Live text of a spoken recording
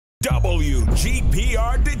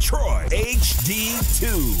GPR Detroit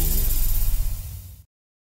HD2.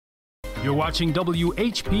 You're watching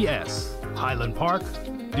WHPS, Highland Park,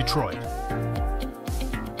 Detroit.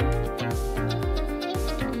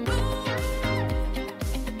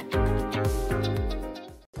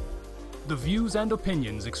 The views and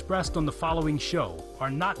opinions expressed on the following show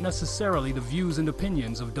are not necessarily the views and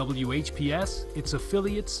opinions of WHPS, its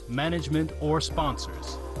affiliates, management, or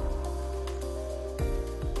sponsors.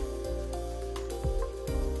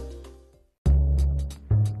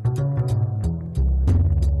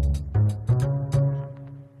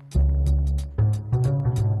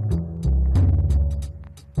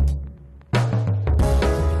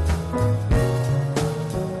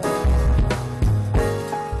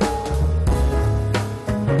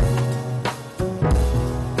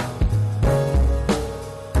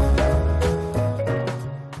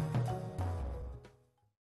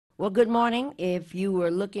 Well, good morning. If you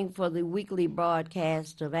were looking for the weekly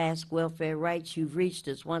broadcast of Ask Welfare Rights, you've reached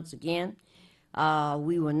us once again.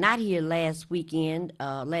 We were not here last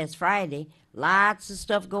Friday. Lots of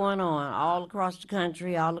stuff going on all across the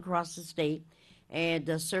country, all across the state,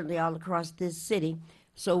 and certainly all across this city.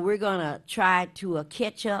 So we're going to try to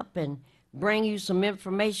catch up and bring you some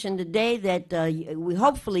information today that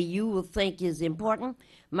hopefully you will think is important.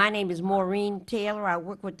 My name is Maureen Taylor. I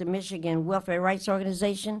work with the Michigan Welfare Rights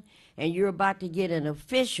Organization, and you're about to get an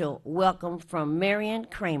official welcome from Marion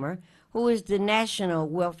Kramer, who is the National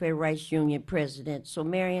Welfare Rights Union president. So,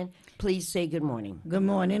 Marion, please say good morning. Good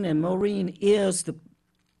morning, and Maureen is the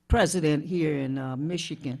president here in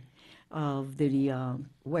Michigan of the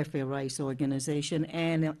Welfare Rights Organization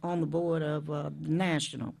and on the board of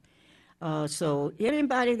National. So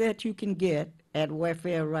anybody that you can get at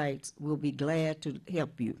Welfare Rights will be glad to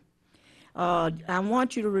help you. I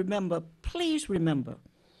want you to remember, please remember,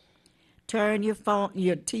 turn your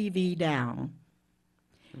TV down,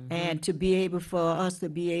 and to be able for us to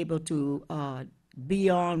be able to be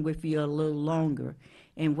on with you a little longer,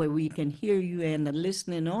 and where we can hear you and the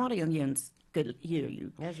listening audience could hear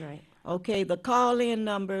you. That's right. Okay, the call-in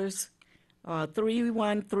numbers.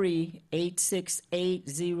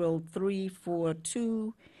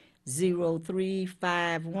 313-868-0342,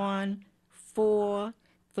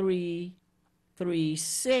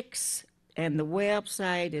 0351-4336, and the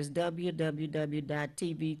website is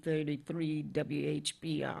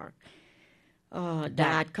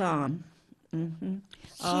www.tv33whpr.com. She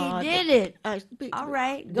did it. All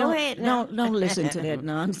right, go ahead now. Don't listen to that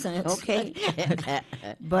nonsense. Okay.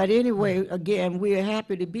 But anyway, again, we're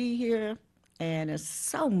happy to be here. And there's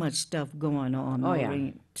so much stuff going on, Maureen.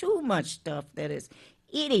 Yeah. Too much stuff that is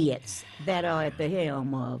idiots that are at the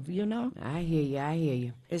helm of, you know? I hear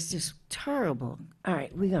you. It's just terrible. All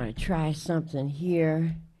right, we're going to try something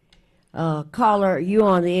here. Caller, you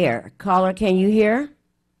on the air. Caller, can you hear?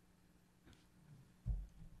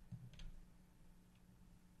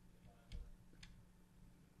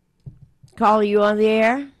 Caller, you on the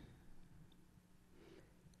air?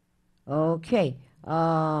 Okay.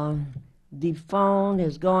 The phone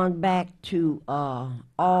has gone back to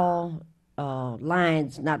all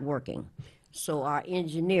lines not working. So our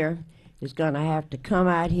engineer is going to have to come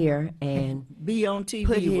out here and be on TV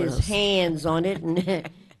put with his us. hands on it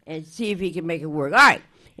and see if he can make it work. All right.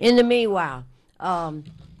 In the meanwhile,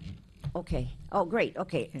 okay. Oh, great.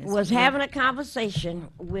 Okay. Was having a conversation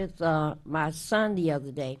with my son the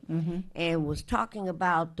other day and was talking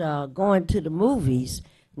about going to the movies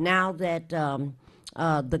now that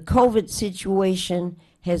the COVID situation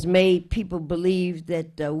has made people believe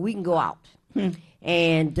that we can go out.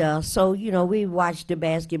 And so, you know, we watch the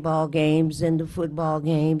basketball games and the football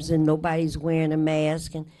games, and nobody's wearing a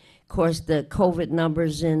mask. And, of course, the COVID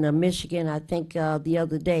numbers in Michigan, I think the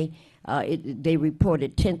other day, they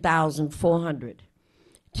reported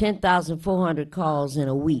 10,400 calls in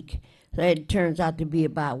a week. So it turns out to be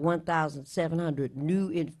about 1,700 new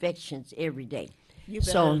infections every day.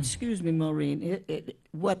 Excuse me, Maureen.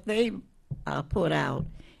 What they put out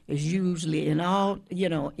is usually in all, you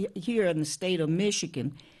know, here in the state of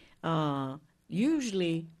Michigan,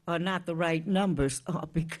 usually are not the right numbers,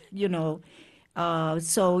 you know.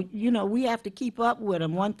 So, you know, we have to keep up with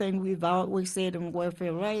them. One thing we've always said in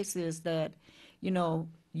welfare rights is that, you know,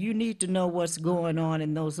 you need to know what's going on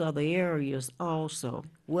in those other areas also.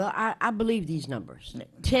 Well, I believe these numbers.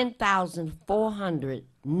 10,400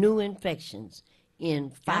 new infections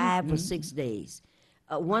in 5 or 6 days.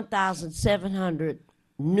 1,700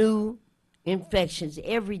 new infections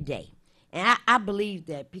every day. And I believe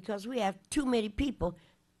that because we have too many people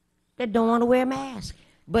that don't want to wear a mask.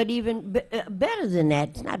 But even better than that,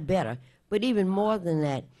 it's not better, but even more than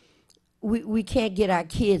that, we can't get our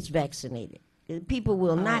kids vaccinated. People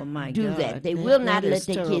will not my do God. that. They will not that let is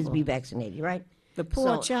their kids terrible. be vaccinated, right? The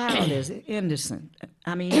poor So- child is innocent.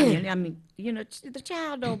 I mean, the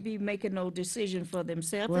child don't be making no decision for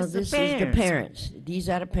themselves. Well, It's this the is the parents. parents. These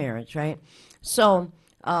are the parents, right? So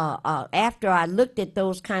after I looked at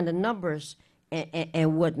those kind of numbers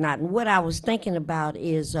and whatnot, and what I was thinking about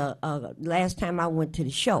is last time I went to the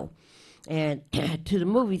show and to the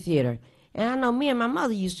movie theater, and I know me and my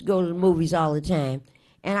mother used to go to the movies all the time,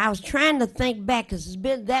 and I was trying to think back because it's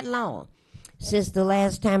been that long since the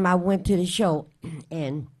last time I went to the show,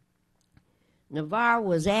 and Navarre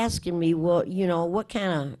was asking me, well, what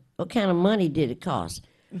kind of money did it cost?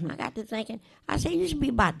 I got to thinking. I said it used to be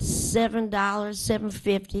about $7,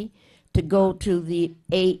 $7.50 to go to the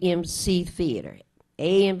AMC theater,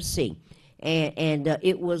 AMC, and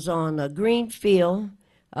it was on Greenfield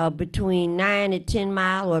between 9 and 10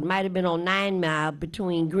 Mile, or it might have been on 9 Mile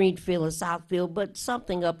between Greenfield and Southfield, but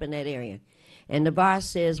something up in that area. And Navarre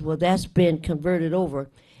says, well, that's been converted over,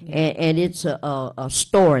 and it's a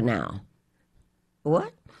store now.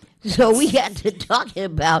 What? So we got to talking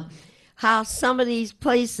about how some of these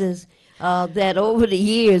places that over the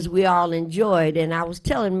years we all enjoyed, and I was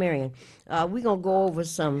telling Marion, we're going to go over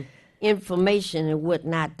some information and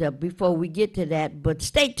whatnot before we get to that, but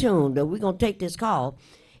stay tuned. We're going to take this call,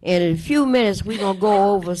 and in a few minutes we're going to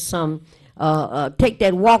go over some, take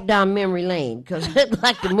that walk down memory lane, because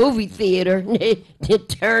like the movie theater, it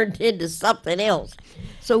turned into something else.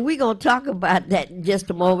 So we're going to talk about that in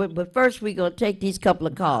just a moment, but first we're going to take these couple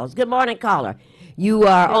of calls. Good morning, caller. You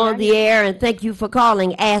are on the air, and thank you for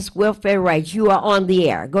calling Ask Welfare Rights. You are on the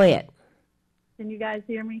air. Go ahead. Can you guys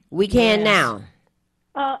hear me? We can Yes.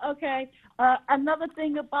 now. Okay. Another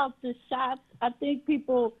thing about the shots, I think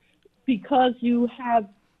people, because you have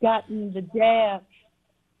gotten the jab,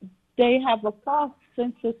 they have a false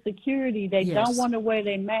sense of security. They Yes. don't want to wear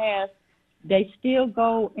their mask. They still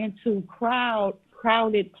go into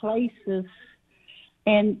crowded places.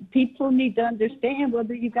 And people need to understand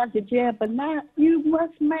whether you got the jab or not, you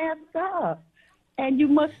must mask up. And you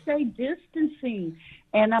must stay distancing.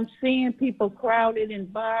 And I'm seeing people crowded in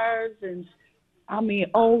bars and,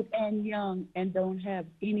 old and young, and don't have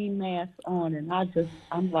any mask on. And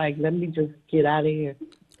I'm like, let me just get out of here.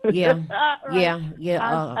 Yeah, Right.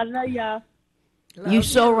 yeah. I love y'all. You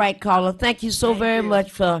so right, caller. Thank you so very much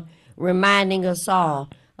for reminding us all.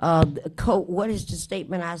 What is the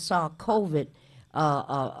statement I saw? COVID.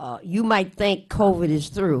 You might think COVID is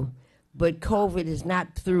through, but COVID is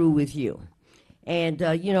not through with you. And,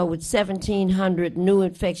 with 1,700 new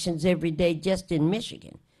infections every day just in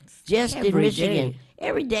Michigan. Every day.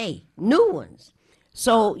 Every day, new ones.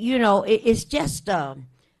 So, it's just an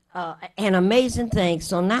amazing thing.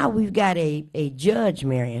 So now we've got a judge,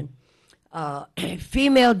 Marion,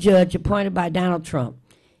 female judge appointed by Donald Trump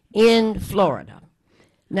in Florida.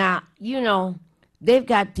 Now, they've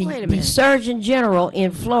got Wait a the minute. Surgeon General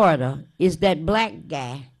in Florida is that black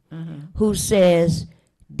guy who says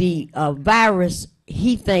the virus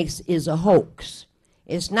he thinks is a hoax.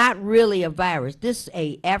 It's not really a virus. This is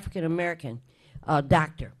a African American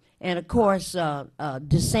doctor. And of course,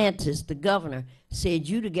 DeSantis, the governor, said,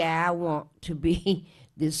 you the guy I want to be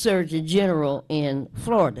the Surgeon General in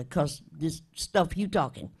Florida, because this stuff you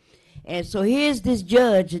talking. And so here's this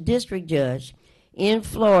judge, a district judge in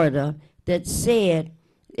Florida, that said,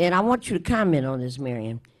 and I want you to comment on this,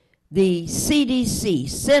 Marion, the CDC,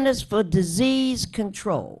 Centers for Disease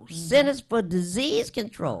Control, Centers for Disease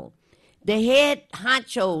Control, the head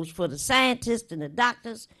honchos for the scientists and the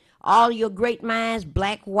doctors, all your great minds,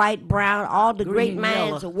 black, white, brown, all the great Green,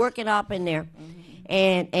 minds yellow. are working up in there.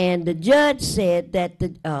 And the judge said that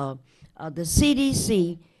the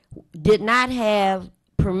CDC did not have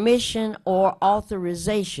permission or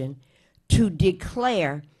authorization to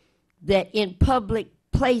declare that in public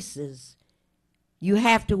places you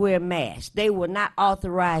have to wear a mask. They were not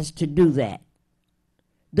authorized to do that.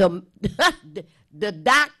 The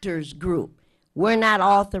doctors group were not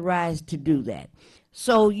authorized to do that.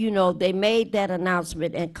 So, they made that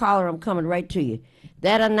announcement, and caller, I'm coming right to you.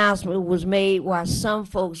 That announcement was made while some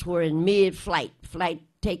folks were in mid-flight, flight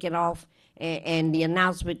taking off, and the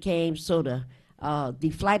announcement came, so the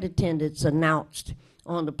flight attendants announced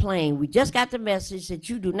on the plane, we just got the message that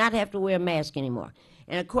you do not have to wear a mask anymore.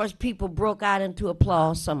 And of course, people broke out into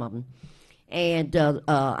applause, some of them. And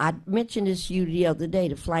I mentioned this to you the other day.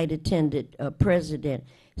 The flight attendant president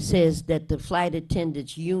says that the flight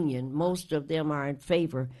attendants union, most of them are in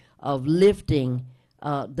favor of lifting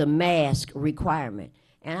the mask requirement.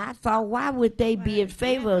 And I thought, why would they be in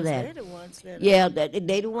favor of that? They're the ones that Yeah,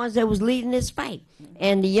 they the ones that was leading this fight.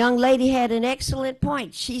 And the young lady had an excellent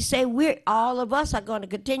point. She said, all of us are going to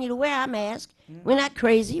continue to wear our mask. We're not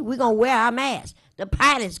crazy. We're going to wear our mask. The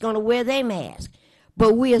pilot's going to wear their mask.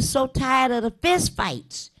 But we are so tired of the fist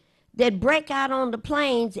fights that break out on the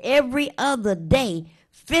planes every other day,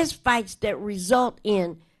 fist fights that result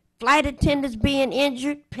in flight attendants being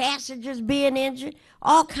injured, passengers being injured,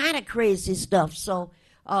 all kind of crazy stuff. So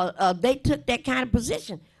they took that kind of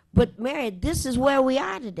position. But, Mary, this is where we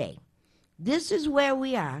are today. This is where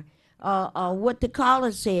we are. What the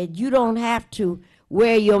caller said, you don't have to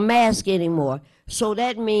wear your mask anymore. So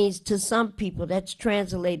that means to some people that's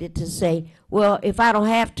translated to say, well, if I don't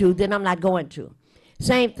have to, then I'm not going to.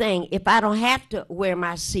 Same thing, if I don't have to wear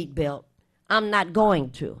my seatbelt, I'm not going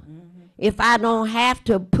to. If I don't have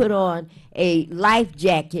to put on a life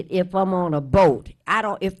jacket if I'm on a boat,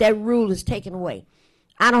 if that rule is taken away,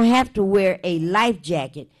 I don't have to wear a life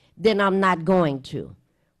jacket, then I'm not going to.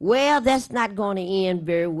 Well, that's not going to end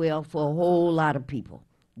very well for a whole lot of people.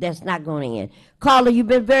 That's not going to end. Caller, you've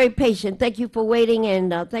been very patient. Thank you for waiting,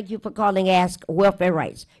 and thank you for calling Ask Welfare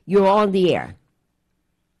Rights. You're on the air.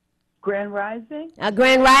 Grand Rising?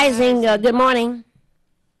 Grand Rising, good morning.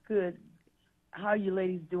 Good. How are you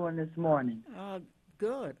ladies doing this morning?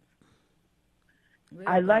 good.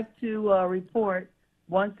 I'd like to report,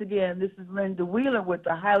 once again, this is Linda Wheeler with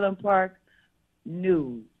the Highland Park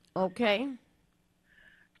News. Okay.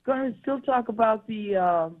 Going to still talk about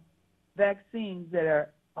the vaccines that are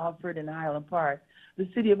offered in Highland Park. The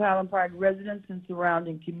City of Highland Park residents and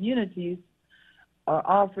surrounding communities are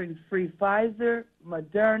offering free Pfizer,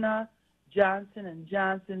 Moderna, Johnson &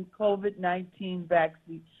 Johnson COVID-19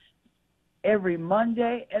 vaccine every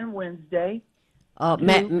Monday and Wednesday,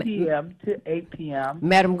 2 p.m. to 8 p.m.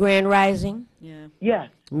 Madam Grand Rising? Yeah. Yes.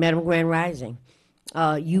 Madam Grand Rising,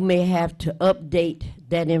 you may have to update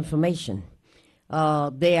that information.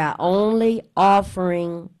 They are only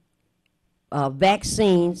offering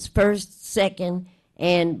vaccines, first, second,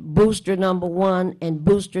 and booster number 1 and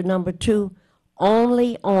booster number 2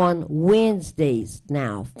 only on Wednesdays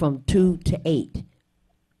now from 2 to 8.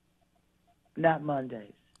 Not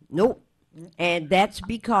Mondays. Nope. And that's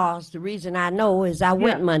because the reason I know is I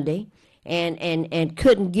went Monday and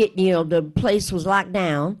couldn't get, the place was locked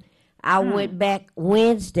down. I went back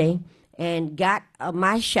Wednesday and got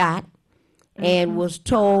my shot and was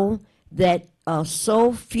told that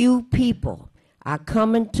so few people are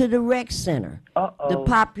coming to the rec center.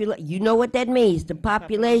 You know what that means. The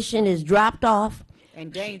population is dropped off.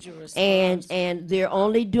 And dangerous. And they're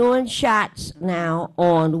only doing shots now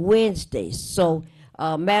on Wednesdays. So,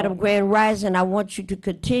 Madam Grand Rising, I want you to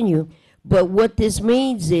continue. But what this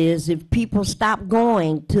means is if people stop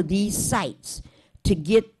going to these sites to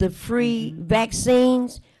get the free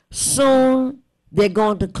vaccines, soon they're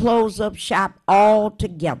going to close up shop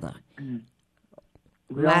altogether.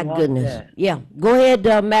 My goodness. That. Yeah. Go ahead,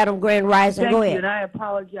 Madam Grand Rising. Thank Go you, ahead. and I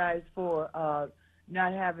apologize for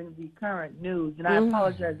not having the current news, and I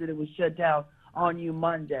apologize that it was shut down on you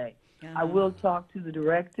Monday. I will talk to the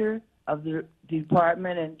director of the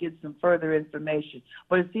department and get some further information.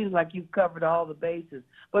 But it seems like you've covered all the bases.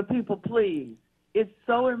 But people, please, it's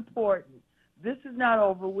so important. This is not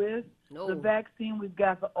over with. No. The vaccine we've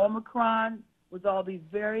got for Omicron with all these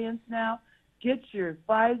variants now, get your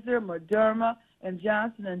Pfizer, Moderna, and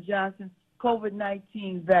Johnson & Johnson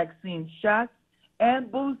COVID-19 vaccine shots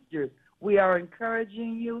and boosters. We are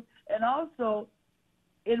encouraging you. And also,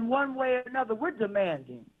 in one way or another, we're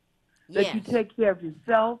demanding that you take care of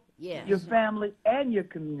yourself, your family, and your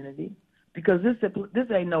community, because this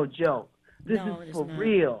ain't no joke. This is for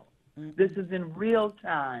real. This is in real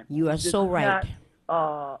time. You are so right.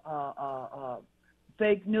 Not,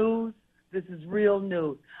 fake news. This is real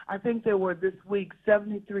news. I think there were this week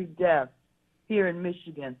 73 deaths here in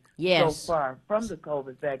Michigan so far from the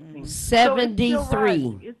COVID vaccine. 73.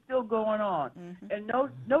 So it's still going on. And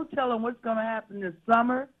no telling what's going to happen this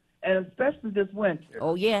summer and especially this winter.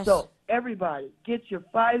 Oh, yes. So everybody, get your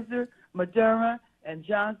Pfizer, Moderna, and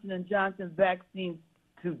Johnson & Johnson vaccines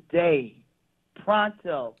today.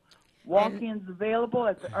 Pronto. Walk-ins available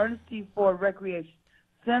at the Ernest T. Ford Recreation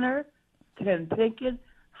Center, 10 Pickett,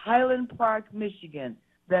 Highland Park, Michigan.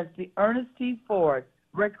 That's the Ernest T. Ford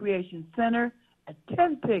Recreation Center at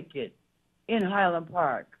 10 Pickett in Highland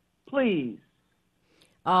Park. Please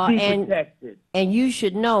be protected. And you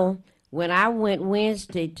should know, when I went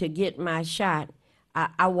Wednesday to get my shot,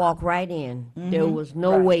 I walked right in. There was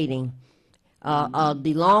no waiting.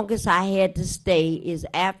 The longest I had to stay is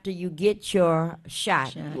after you get your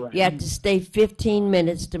shot. You have to stay 15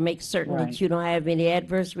 minutes to make certain that you don't have any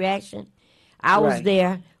adverse reaction. I was Right.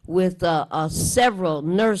 there with several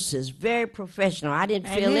nurses, very professional. I didn't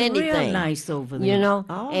And feel they're anything. real nice over there. You know,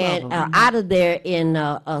 All of and them. out of there in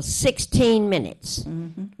 16 minutes.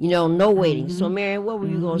 You know, no waiting. So, Marion, what were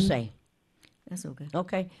you going to say? That's okay.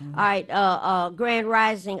 Okay. All right. Grand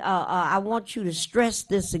Rising, I want you to stress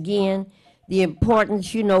this again, the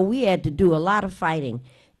importance. You know, we had to do a lot of fighting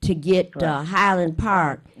to get Highland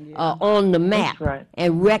Park on the map right.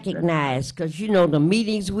 and recognized, because, you know, the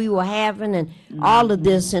meetings we were having and all of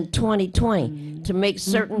this in 2020 to make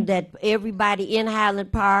certain that everybody in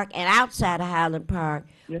Highland Park and outside of Highland Park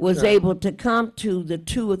was right. able to come to the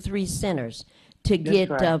 2 or 3 centers to get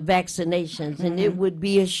right. Vaccinations. And it would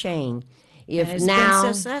be a shame if And it's now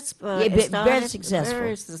been successful. Yeah, It very started successful.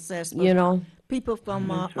 Very successful. You know, People from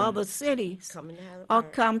other cities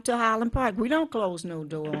come to Highland Park. We don't close no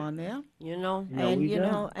door on them. you know. And we you don't.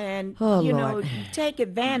 know, and Oh, you know, Lord. take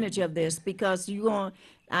advantage of this because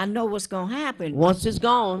I know what's gonna happen. Once it's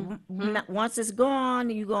gone, Once it's gone,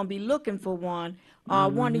 you're gonna be looking for one, or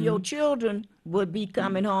one of your children would be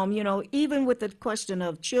coming home. You know, even with the question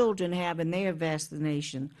of children having their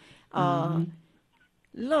vaccination.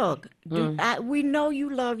 Look, we know you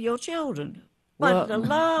love your children, but Well- the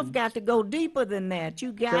love got to go deeper than that.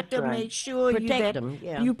 You got That's to right. make sure Protect them,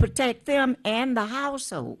 yeah. you protect them and the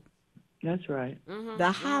household. That's right.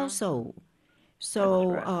 The household.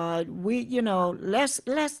 So you know,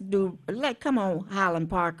 come on, Highland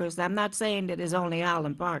Parkers. I'm not saying that it's only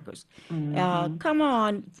Highland Parkers. Come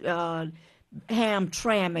on,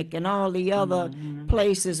 Hamtramck and all the other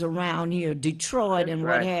places around here, Detroit and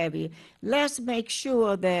what right. have you. Let's make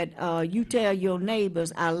sure that you tell your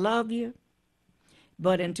neighbors, I love you,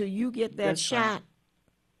 but until you get that That's right. shot,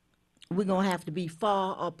 we're going to have to be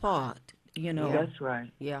far apart, you know. That's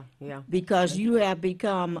right. yeah. Because you have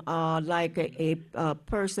become like a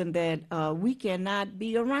person that we cannot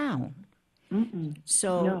be around.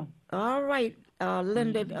 So, No. all right,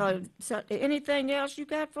 Linda, so anything else you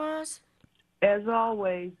got for us? As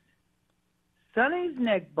always, Sonny's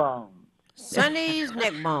Neck Bones, Sonny's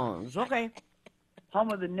neck bones. Okay.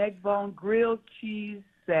 home of the neck bone grilled cheese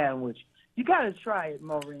sandwich. You got to try it,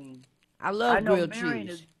 Maureen. I love I know grilled Marion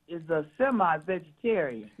cheese. is a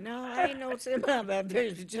semi-vegetarian. No, I ain't no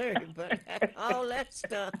vegetarian, but all that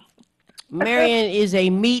stuff. Marion is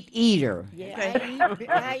a meat eater. Yeah,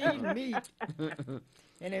 I eat meat.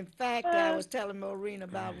 And in fact, I was telling Maureen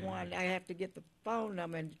about one. I have to get the phone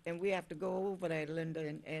number, and we have to go over that,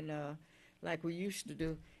 Linda, and like we used to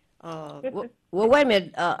do. Well, wait a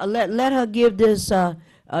minute. Let her give this.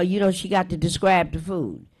 You know, she got to describe the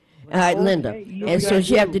food. All right, Linda. you And so gotta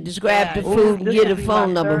she have do. to describe the Yeah. food and This get a will be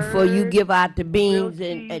phone my number before you third give out the beans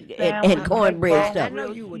grilled and, cheese and sandwich, cornbread neck stuff. bone I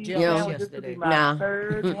know you were grilled cheese jealous sandwich. This will yesterday. be my Nah.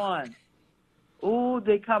 third one. Ooh,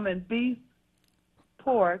 they come in beef,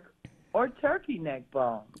 pork, or turkey neck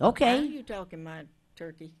bone. Now Okay. you talking my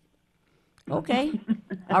turkey? Okay.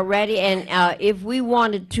 Alrighty. And if we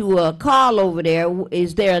wanted to call over there,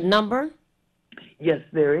 is there a number? Yes,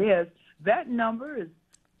 there is. That number is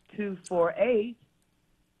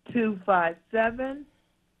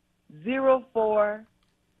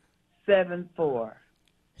 248-257-0474.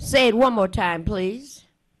 Say it one more time, please.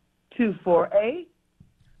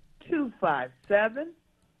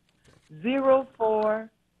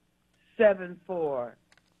 248-257-0474.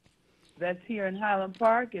 That's here in Highland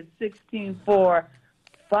Park at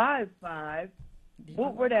 16455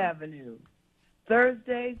 Woodward Avenue.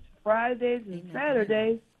 Thursdays, Fridays, and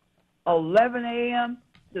Saturdays, 11 a.m.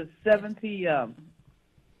 to 7 p.m.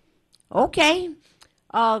 Okay.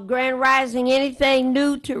 Grand Rising, anything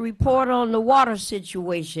new to report on the water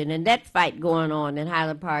situation and that fight going on in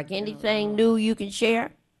Highland Park? Anything new you can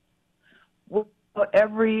share? Well,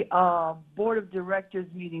 every board of directors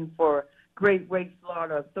meeting for Great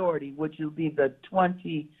Wastewater Authority, which will be the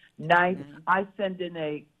 29th, I send in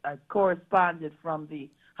a correspondent from the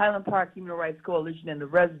Highland Park Human Rights Coalition and the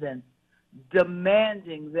residents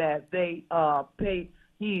demanding that they pay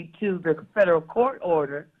heed to the federal court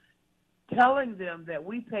order, telling them that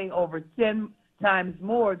we pay over 10 times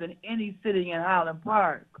more than any city in Highland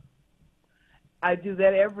Park. I do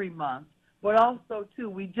that every month. But also, too,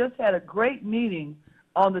 we just had a great meeting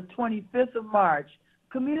on the 25th of March,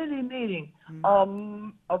 community meeting.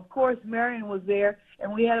 Of course, Marion was there,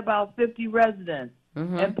 and we had about 50 residents.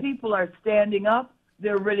 And people are standing up.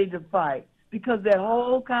 They're ready to fight. Because that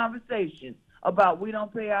whole conversation about we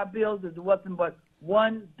don't pay our bills is nothing but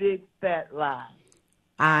one big fat lie.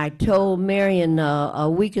 I told Marion a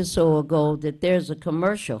week or so ago that there's a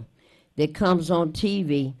commercial that comes on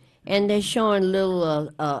TV, and they're showing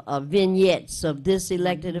little vignettes of this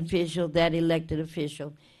elected official, that elected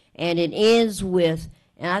official, and it ends with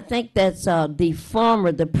And I think that's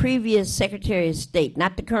the previous Secretary of State,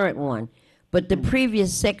 not the current one, but the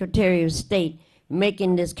previous Secretary of State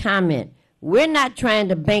making this comment. We're not trying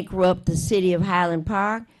to bankrupt the city of Highland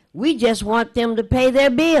Park. We just want them to pay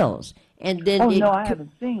their bills. And then I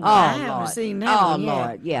haven't seen that. Oh, I Lord. haven't seen that Oh, one yet.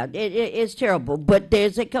 Lord, yeah, it's terrible. But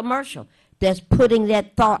there's a commercial that's putting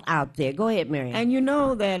that thought out there. Go ahead, Marion. And you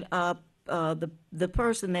know that the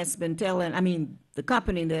person that's been telling, I mean, the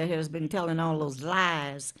company that has been telling all those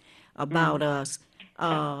lies about us,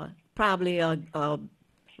 probably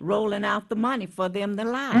rolling out the money for them to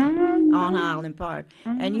lie on Highland Park.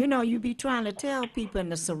 And you know, you be trying to tell people in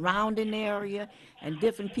the surrounding area and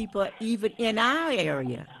different people, even in our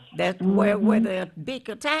area, that where the big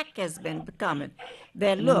attack has been coming,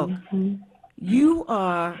 that look, you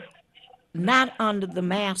are not under the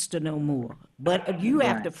master no more. But you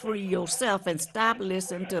have to free yourself and stop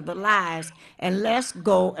listening to the lies, and let's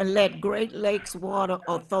go and let Great Lakes Water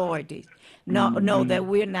Authority know that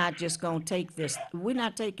we're not just going to take this. We're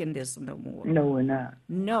not taking this no more. No, we're not.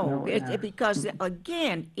 No, we're not. because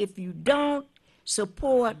again, if you don't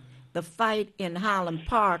support the fight in Highland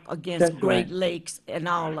Park against That's Great right. Lakes and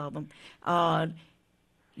all of them,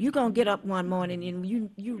 you're going to get up one morning and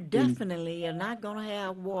you definitely are not going to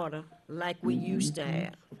have water like we used to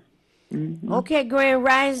have. Okay, Grand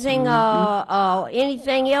Rising,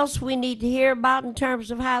 anything else we need to hear about in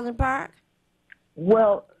terms of Highland Park?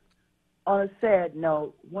 Well, on a sad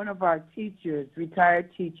note, one of our teachers,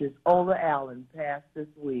 retired teachers, Ola Allen, passed this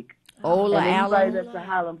week. Ola and anybody Allen? that's a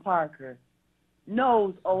Highland Parker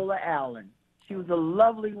knows Ola Allen. She was a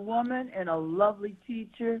lovely woman and a lovely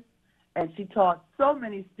teacher, and she taught so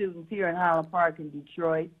many students here in Highland Park in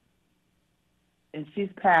Detroit, and she's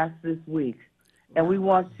passed this week. And we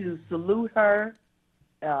want to salute her,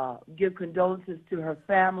 give condolences to her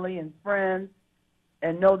family and friends,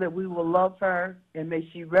 and know that we will love her, and may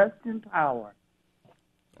she rest in power.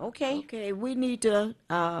 Okay. Okay, we need to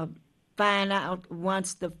find out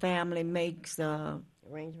once the family makes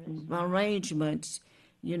arrangements,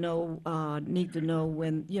 need to know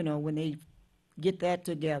when they get that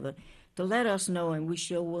together, to let us know, and we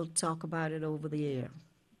sure will talk about it over the air.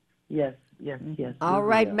 Yes. All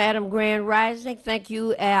right, Madam Grand Rising, thank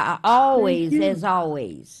you always, Thank you. as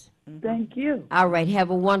always. Thank you. All right, have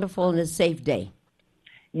a wonderful and a safe day.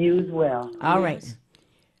 You as well. All right.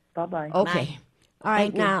 Bye-bye. Okay. Bye. All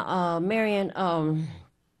right, Thank you. now, Marion,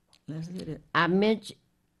 Let's get it. I mentioned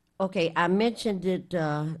it,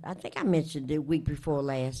 I think I mentioned it week before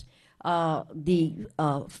last, the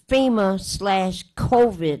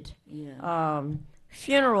FEMA/COVID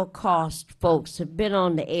funeral cost folks have been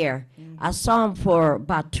on the air. I saw them for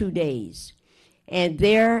about 2 days, and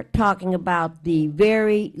they're talking about the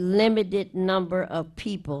very limited number of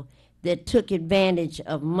people that took advantage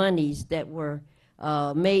of monies that were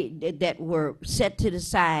set to the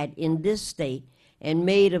side in this state and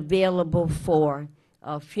made available for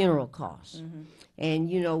funeral costs. And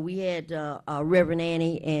we had Reverend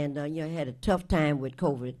Annie, and had a tough time with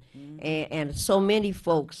COVID, and so many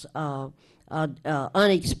folks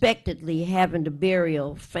unexpectedly having to bury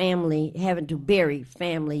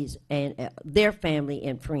families and their family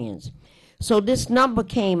and friends. So this number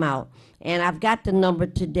came out, and I've got the number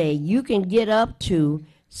today. You can get up to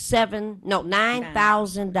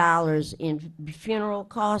 $9,000 in funeral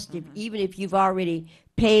costs, even if you've already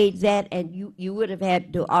paid that, and you would have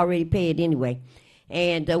had to already pay it anyway.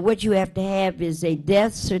 And what you have to have is a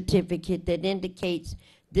death certificate that indicates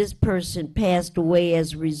this person passed away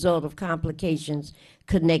as a result of complications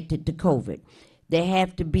connected to COVID. They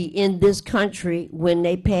have to be in this country when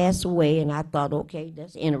they pass away, and I thought, okay,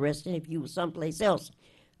 that's interesting. If you were someplace else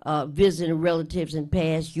visiting relatives and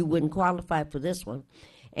past, you wouldn't qualify for this one.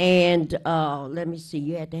 And let me see,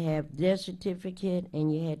 you had to have their certificate,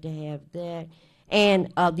 and you had to have that. And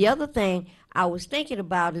the other thing I was thinking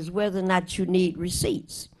about is whether or not you need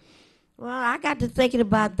receipts. Well, I got to thinking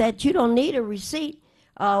about that. You don't need a receipt.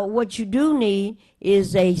 What you do need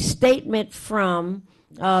is a statement from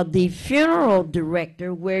the funeral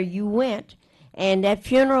director where you went, and that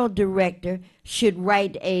funeral director should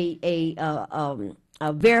write a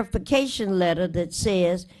verification letter that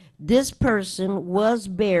says this person was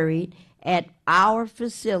buried at our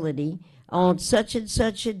facility on such and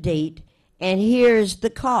such a date, and here's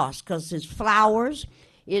the cost, because it's flowers.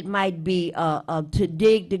 It might be to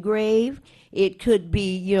dig the grave. It could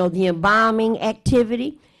be, the embalming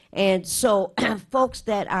activity. And so folks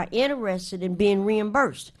that are interested in being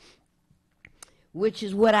reimbursed, which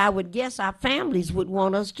is what I would guess our families would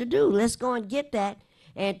want us to do. Let's go and get that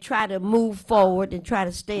and try to move forward and try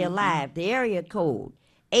to stay alive. The area code,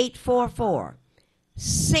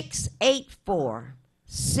 844-684-7255.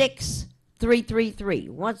 6333.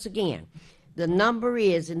 Once again, the number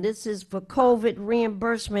is, and this is for COVID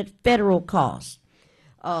reimbursement federal costs,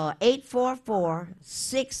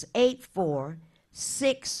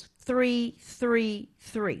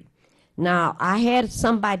 844-684-6333. Now, I had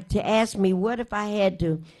somebody to ask me, what if I had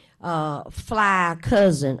to fly a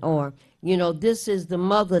cousin, or, you know, this is the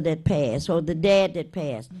mother that passed or the dad that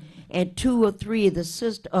passed, and two or three of the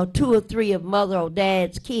sister, or two or three of mother or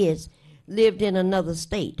dad's kids lived in another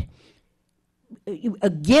state.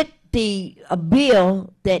 Get a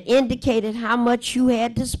bill that indicated how much you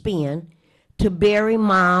had to spend to bury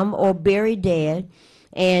mom or bury dad,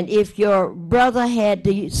 and if your brother had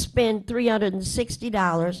to spend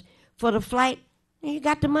 $360 for the flight, you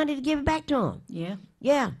got the money to give it back to him. Yeah.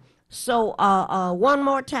 Yeah. So one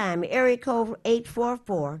more time, area code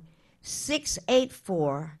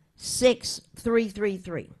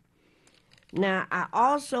 844-684-6333. Now, I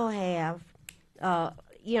also have,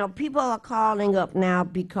 you know, people are calling up now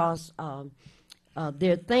because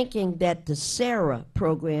they're thinking that the SARA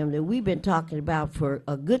program that we've been talking about for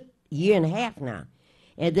a good year and a half now,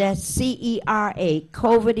 and that's CERA,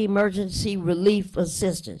 COVID Emergency Relief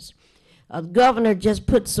Assistance. The governor just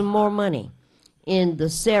put some more money in the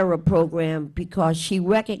SARA program because she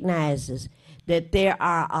recognizes that there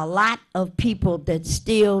are a lot of people that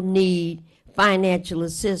still need financial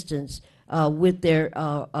assistance with their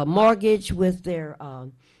mortgage, with their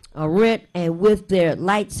rent, and with their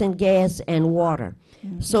lights and gas and water.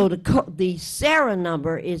 Mm-hmm. So the SARA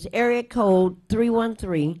number is area code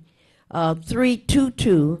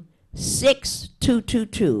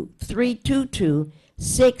 313-322-6222,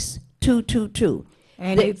 322-6222.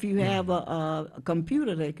 And if you have a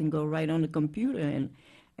computer, they can go right on the computer and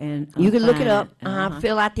you can look it up.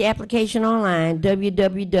 Fill out the application online,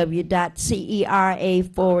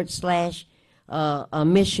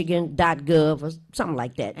 www.cera/michigan.gov or something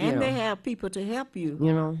like that. And they have people to help you,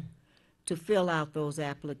 you know, to fill out those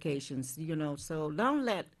applications. You know, so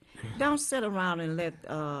don't sit around and let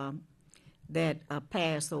that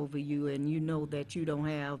pass over you, and you know that you don't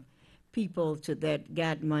have people that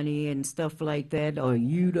got money and stuff like that, or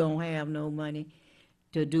you don't have no money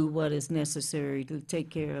to do what is necessary to take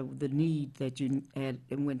care of the need that you had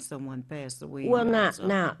when someone passed away. Well, now,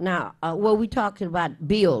 well, we're talking about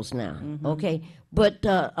bills now, okay? But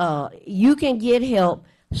you can get help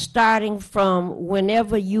starting from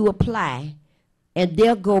whenever you apply, and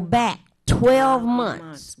they'll go back 12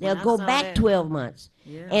 months. They'll go back 12 months.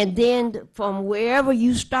 Yeah. And then from wherever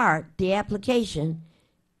you start the application,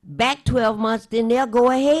 back 12 months, then they'll go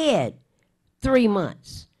ahead 3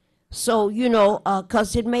 months. So, you know,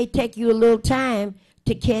 because it may take you a little time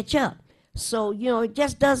to catch up. So, you know, it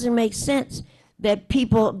just doesn't make sense that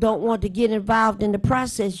people don't want to get involved in the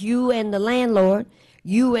process. You and the landlord,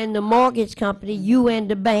 you and the mortgage company, you and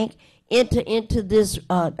the bank enter into this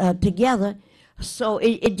together. So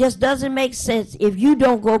it just doesn't make sense if you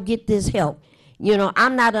don't go get this help. You know,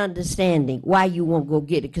 I'm not understanding why you won't go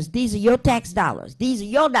get it, because these are your tax dollars. These are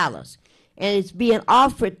your dollars. And it's being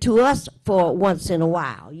offered to us for once in a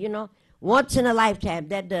while, you know. Once in a lifetime,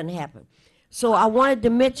 that doesn't happen. So I wanted to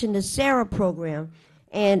mention the SARA program,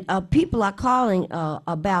 and people are calling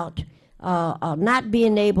about not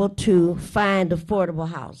being able to find affordable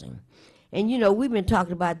housing. And, you know, we've been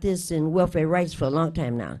talking about this in welfare rights for a long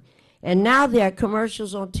time now. And now there are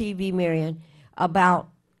commercials on TV, Marion, about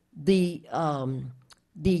the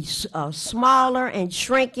smaller and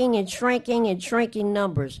shrinking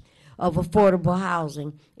numbers of affordable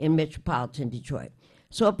housing in metropolitan Detroit.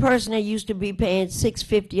 So a person that used to be paying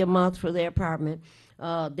 $650 a month for their apartment,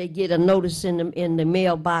 they get a notice in the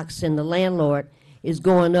mailbox, and the landlord is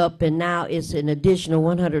going up, and now it's an additional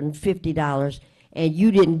 $150, and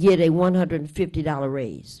you didn't get a $150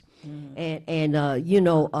 raise. And you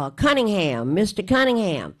know, Cunningham, Mr.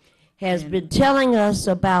 Cunningham, has been telling us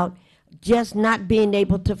about just not being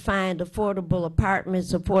able to find affordable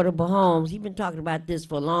apartments, affordable homes. He's been talking about this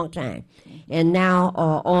for a long time. And now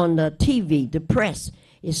on the TV, the press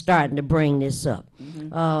is starting to bring this up.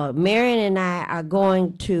 Marion and I are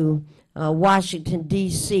going to Washington,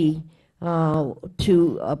 D.C.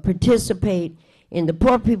 To participate in the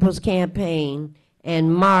Poor People's Campaign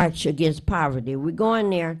and March Against Poverty. We're going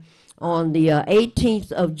there on the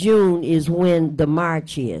 18th of June is when the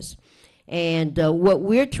march is. And what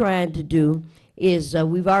we're trying to do is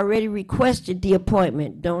we've already requested the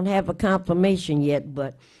appointment. Don't have a confirmation yet,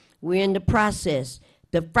 but we're in the process.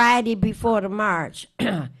 The Friday before the march,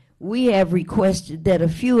 we have requested that a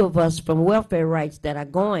few of us from welfare rights that are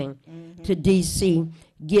going to D.C.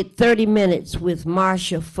 get 30 minutes with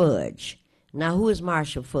Marsha Fudge. Now, who is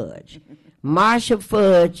Marsha Fudge? Marsha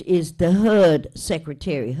Fudge is the HUD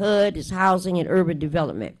secretary. HUD is Housing and Urban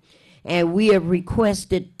Development. And we have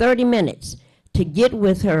requested 30 minutes to get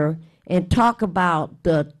with her and talk about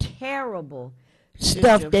the terrible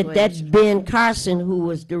stuff that Ben Carson, who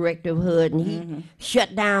was director of HUD, and he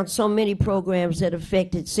shut down so many programs that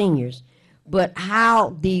affected seniors. But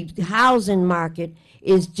how the housing market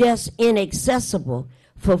is just inaccessible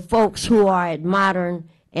for folks who are at modern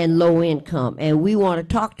and low income. And we want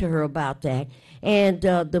to talk to her about that. And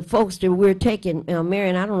the folks that we're taking,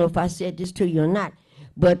 Marion, I don't know if I said this to you or not,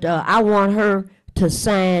 but I want her to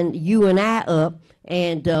sign you and I up,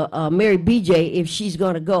 and Mary BJ if she's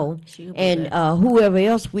going to go, and whoever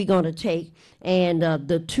else we're going to take, and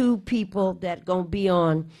the two people that going to be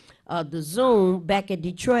on the Zoom back in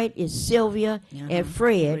Detroit is Sylvia and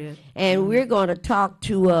Fred. And we're going to talk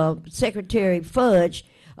to Secretary Fudge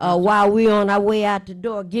while we're on our way out the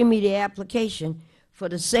door. Give me the application for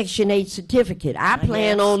the Section 8 certificate. I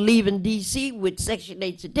plan on leaving D.C. with Section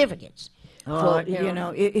 8 certificates. You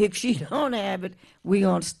know, if she don't have it, we're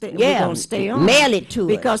gonna stay. We're gonna stay on. Mail it to her.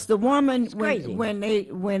 Because the woman, when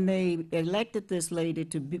they elected this lady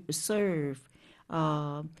to serve,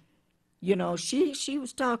 you know, she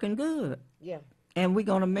was talking good. Yeah. And we're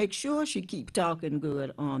gonna make sure she keep talking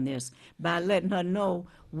good on this by letting her know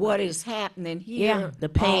what is happening here, the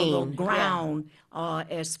pain on the ground,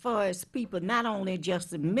 as far as people, not only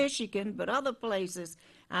just in Michigan but other places.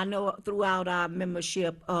 I know throughout our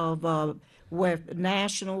membership of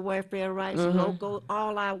national welfare rights, local,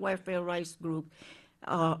 all our welfare rights group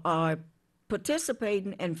are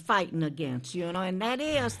participating and fighting against, you know, and that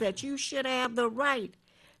is that you should have the right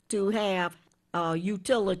to have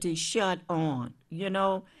utilities shut on, you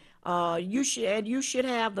know. You should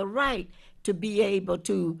have the right to be able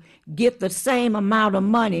to get the same amount of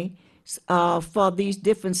money for these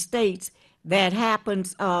different states. That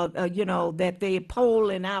happens, you know, that they're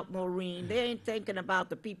polling out, Maureen. They ain't thinking about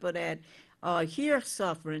the people that are here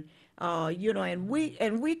suffering, you know, and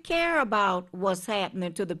we care about what's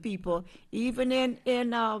happening to the people, even in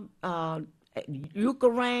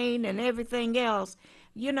Ukraine and everything else,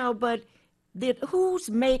 you know. But who is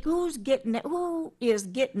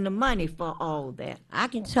getting the money for all that? I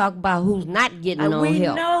can talk about who's not getting no we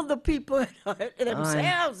help. We know the people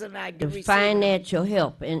themselves are not the receiving financial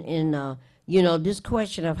help, and you know, this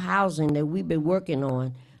question of housing that we've been working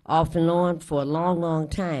on off and on for a long, long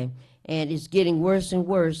time, and it's getting worse and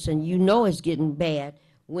worse, and you know it's getting bad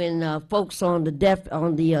when folks on the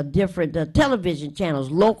different television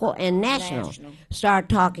channels, local and national, start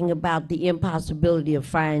talking about the impossibility of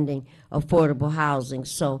finding affordable housing.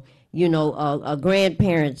 So, you know,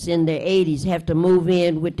 grandparents in their 80s have to move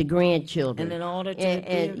in with the grandchildren. And in order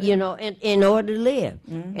to you know, in order to live.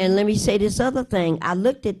 And let me say this other thing. I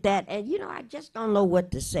looked at that, and, you know, I just don't know what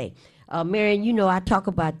to say. Marion, you know, I talk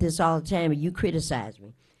about this all the time, and you criticize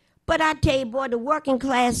me. But I tell you, boy, the working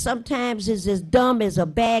class sometimes is as dumb as a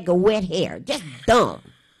bag of wet hair. Just dumb.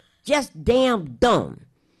 Just damn dumb.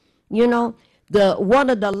 You know, one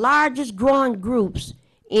of the largest growing groups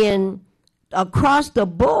across the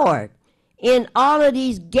board in all of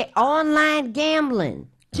these online gambling,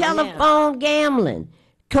 telephone gambling,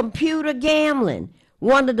 computer gambling,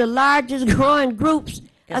 one of the largest growing groups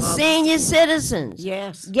are senior citizens.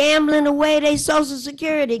 Yes. Gambling away their Social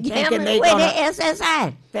Security, gambling away their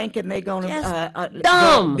SSI. Thinking they're going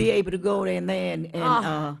to be able to go in there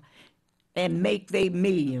and make their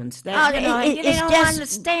millions. They don't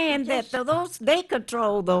understand that they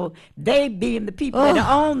control, though, they being the people that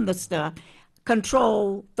own the stuff,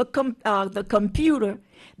 control the computer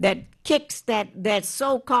that kicks that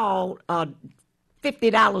so-called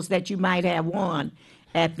 $50 that you might have won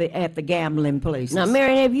at the gambling places. Now,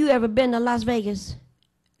 Marion, have you ever been to Las Vegas?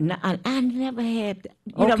 No, I never had.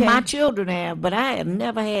 You know, my children have, but I have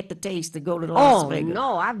never had the taste to go to Las Vegas. Oh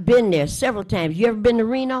no, I've been there several times. You ever been to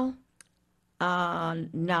Reno?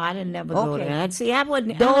 No, I didn't never go there. See, I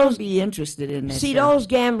wouldn't be interested in that. See, those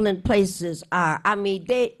gambling places are, I mean,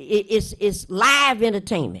 it's live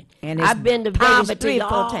entertainment. And I've been to Vegas 3 or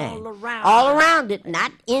 4 times. All around it,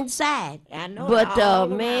 not inside. I know. But,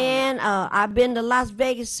 man, I've been to Las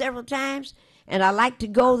Vegas several times, and I like to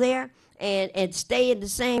go there and stay in the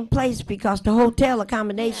same place because the hotel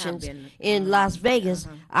accommodations in Las Vegas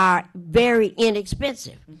are very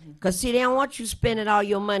inexpensive. Because, see, they don't want you spending all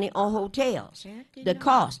your money on hotels, the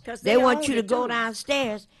cost. They want you to go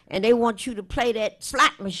downstairs, and they want you to play that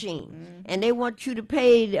slot machine, and they want you to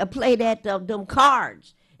play that them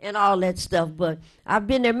cards, and all that stuff. But I've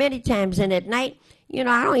been there many times, and at night, you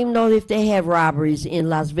know, I don't even know if they have robberies in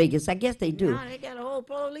Las Vegas. I guess they do. No, they got a whole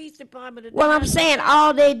police department. Well, I'm saying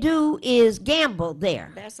all they do is gamble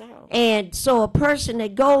there. That's all. And so a person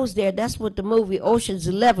that goes there, that's what the movie Ocean's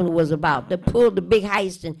 11 was about. They pulled the big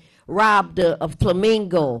heist and robbed a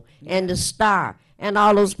Flamingo and the Star and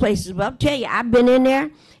all those places. But I'll tell you, I've been in there,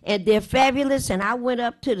 and they're fabulous. And I went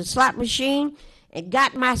up to the slot machine and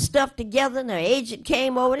got my stuff together. And the agent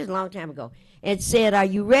came over, this is a long time ago, and said, "Are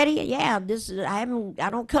you ready?" "Yeah, I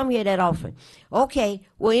don't come here that often." "Okay,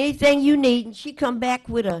 well, anything you need." And she come back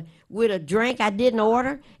with a drink I didn't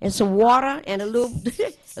order and some water and a little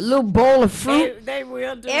a little bowl of fruit. They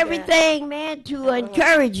will do everything, man, to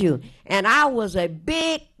encourage you. And I was a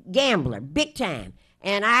big gambler, big time.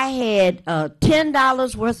 And I had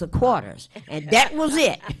 $10 worth of quarters, and that was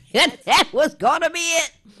it. And that was gonna be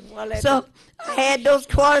it. Well, So I had those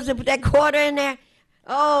quarters and put that quarter in there.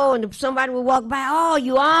 Oh, and if somebody would walk by, "Oh,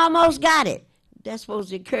 you almost got it." That's supposed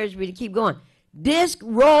to encourage me to keep going. This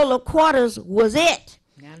roll of quarters was it.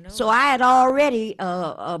 So I had already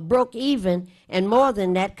broke even and more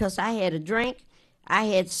than that, because I had a drink. I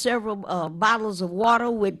had several bottles of water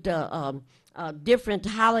with different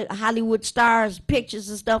Hollywood stars' pictures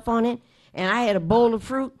and stuff on it. And I had a bowl of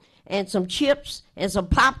fruit and some chips and some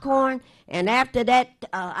popcorn. And after that,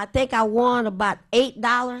 I think I won about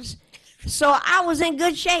 $8. So I was in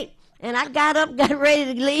good shape. And I got up, got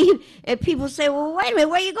ready to leave, and people say, "Well, wait a minute,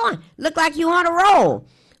 where you going? Look like you on a roll."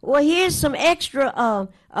 "Well, here's some extra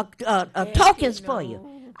tokens for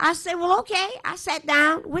you." I said, "Well, okay." I sat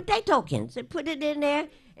down with their tokens and put it in there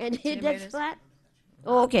and hit that spot.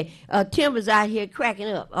 Oh, okay. Tim was out here cracking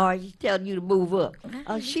up, or he's telling you to move up.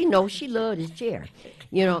 She knows, she loved his chair,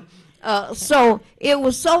 you know. So it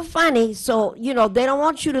was so funny. So, you know, they don't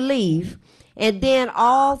want you to leave. And then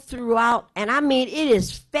all throughout, and I mean, it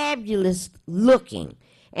is fabulous looking.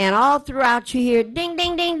 And all throughout you hear ding,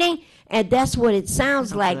 ding, ding, ding. And that's what it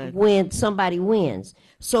sounds like when somebody wins.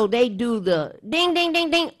 So they do the ding, ding,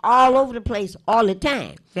 ding, ding all over the place all the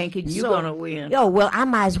time. Thinking you're going to win. Yo, well, I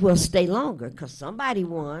might as well stay longer because somebody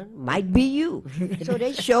won. Might be you. So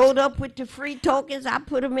they showed up with the free tokens. I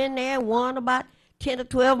put them in there, won about 10 or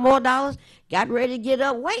 12 more dollars. Got ready to get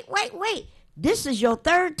up. Wait. This is your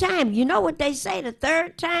third time. You know what they say, the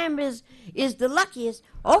third time is the luckiest.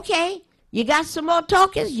 Okay, you got some more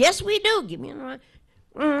tokens? Yes, we do. Give me another.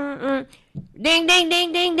 Ding, ding,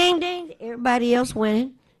 ding, ding, ding, ding. Everybody else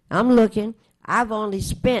winning. I'm looking. I've only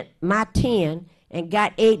spent my 10 and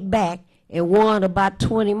got 8 back and won about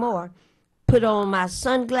 20 more. Put on my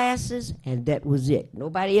sunglasses, and that was it.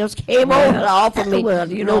 Nobody else came over to offer me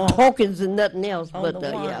no tokens and nothing else. But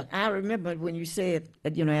yeah. I remember when you said,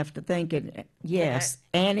 after thinking, yes,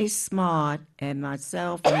 Annie Smart and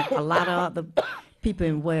myself and a lot of other people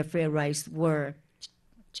in welfare rights were,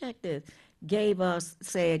 check this,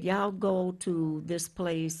 said, y'all go to this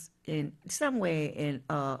place in somewhere in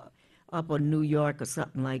upper New York or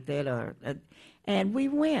something like that, and we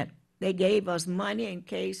went. They gave us money in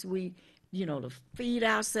case we, to feed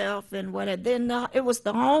ourselves and whatever. Then it was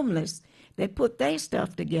the homeless. They put their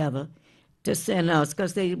stuff together to send us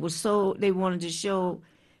because they wanted to show,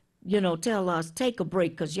 tell us, take a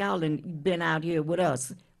break because y'all been out here with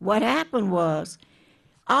us. What happened was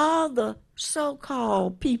all the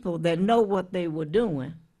so-called people that know what they were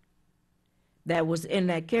doing that was in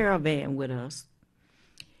that caravan with us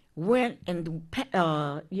went and,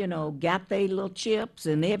 got their little chips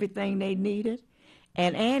and everything they needed.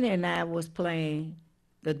 And Annie and I was playing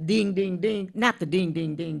the ding, ding, ding, not the ding,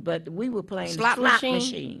 ding, ding, but we were playing slot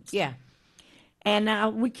machines. Yeah.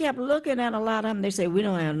 And we kept looking at a lot of them. They said, we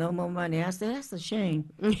don't have no more money. I said, that's a shame.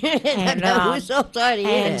 And we're so sorry to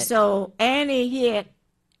hear and that. so Annie hit,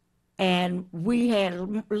 and we had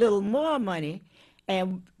a little more money,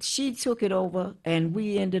 and she took it over, and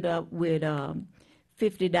we ended up with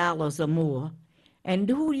 $50 or more. And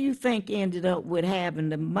who do you think ended up with having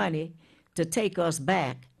the money to take us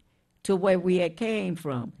back to where we had came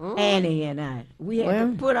from? Annie and I. We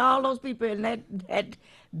had to put all those people in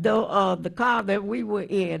the car that we were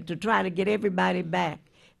in to try to get everybody back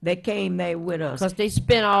that came there with us. Because they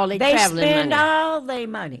spent all their traveling money. They spent all their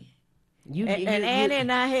money. And Annie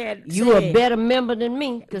and I had you a better member than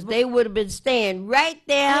me because they would have been staying right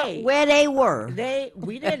there where they were.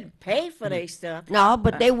 We didn't pay for their stuff. No,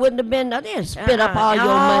 but they wouldn't have been. They didn't spend up all your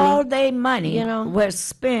money. All their money was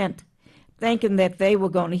spent thinking that they were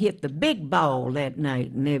going to hit the big ball that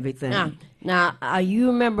night and everything. Now, you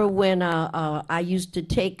remember when I used to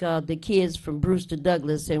take the kids from Brewster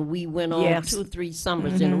Douglas, and we went on Yes. 2 or 3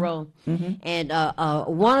 summers in a row. And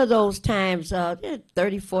one of those times,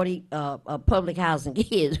 30, 40 public housing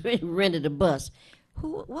kids rented a bus.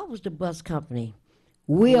 What was the bus company?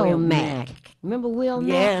 Will Mac. Remember Will Mac?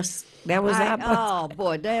 Yes, that was our bus. Oh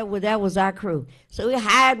boy, that was our crew. So we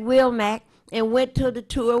hired Will Mac and went to the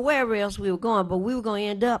tour wherever else we were going, but we were going to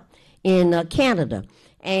end up in Canada,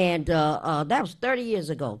 and that was 30 years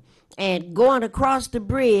ago. And going across the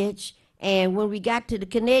bridge, and when we got to the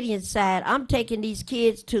Canadian side, I'm taking these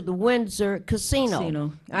kids to the Windsor Casino.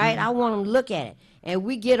 All right, I want them to look at it, and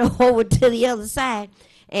we get over to the other side.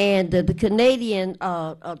 And the Canadian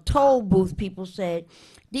toll booth people said,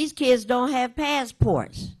 these kids don't have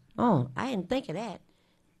passports. Oh, I didn't think of that.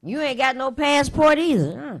 You ain't got no passport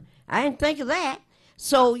either. I didn't think of that.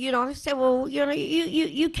 So, they said, well,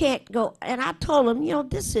 you can't go. And I told them,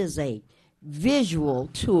 this is a visual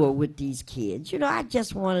tour with these kids. I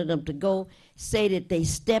just wanted them to go say that they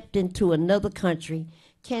stepped into another country.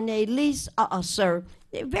 Can they at least, sir,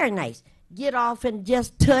 they're very nice, get off and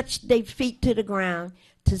just touch their feet to the ground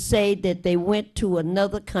to say that they went to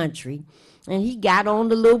another country. And he got on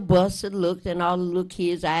the little bus and looked, and all the little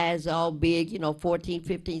kids' eyes all big, 14,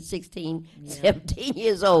 15, 16, 17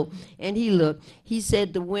 years old. And he looked. He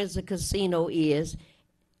said the Windsor Casino is,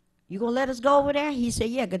 you going to let us go over there? He said,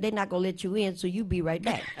 yeah, because they're not going to let you in, so you be right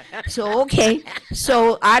back. So, okay.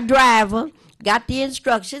 So our driver got the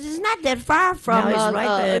instructions. It's not that far from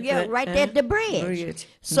right there at the bridge.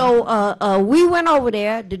 So we went over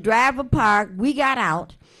there. The driver parked. We got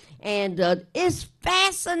out. And it's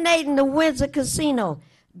fascinating, the Windsor Casino.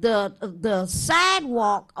 The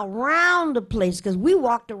sidewalk around the place, because we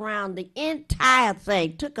walked around the entire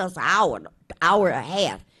thing, took us an hour and a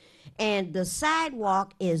half. And the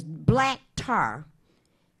sidewalk is black tar,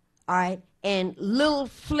 all right, and little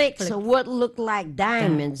flicks of what looked like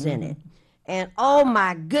diamonds in it. And oh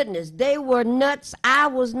my goodness, they were nuts. I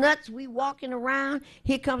was nuts. We walking around.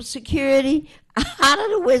 Here comes security out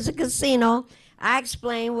of the Windsor Casino. I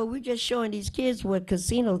explained, well, we're just showing these kids what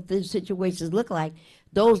casino situations look like.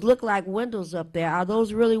 Those look like windows up there. Are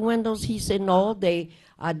those really windows? He said, no, they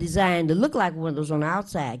are designed to look like windows on the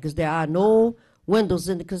outside because there are no windows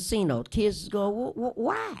in the casino. Kids go,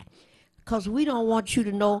 why? Because we don't want you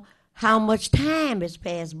to know how much time has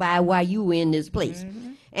passed by while you were in this place.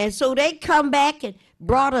 And so they come back and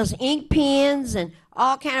brought us ink pens and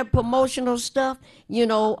all kind of promotional stuff.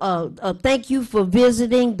 Thank you for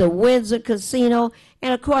visiting the Windsor Casino.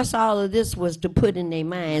 And, of course, all of this was to put in their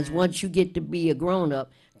minds, once you get to be a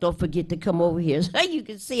grown-up, don't forget to come over here so you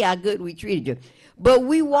can see how good we treated you. But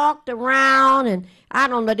we walked around, and I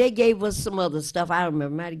don't know, they gave us some other stuff. I don't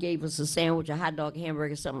remember. Might have gave us a sandwich, a hot dog, a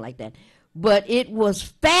hamburger, something like that. But it was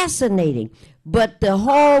fascinating. But the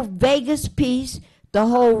whole Vegas piece, the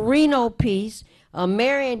whole Reno piece,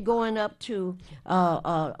 Marion going up to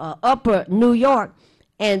upper New York,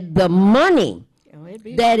 and the money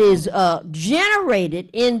that is generated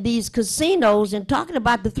in these casinos, and talking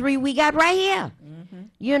about the 3 we got right here.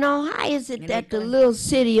 How is it that the little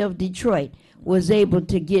city of Detroit was able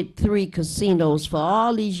to get 3 casinos for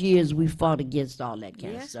all these years we fought against all that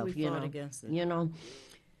kind of stuff? We fought against it.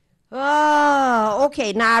 Oh,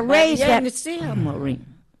 okay. Now I raised that. Maureen,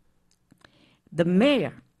 the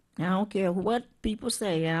mayor, I don't care what people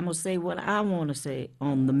say, I'm going to say what I want to say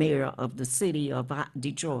on the mayor of the city of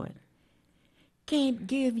Detroit. Can't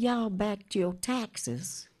give y'all back your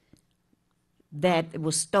taxes that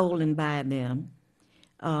was stolen by them.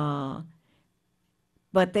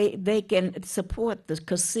 But they can support the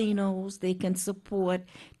casinos, they can support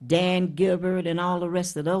Dan Gilbert and all the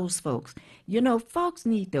rest of those folks. Folks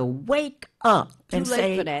need to wake up and say, too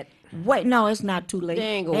late for that. Wait, no, it's not too late. They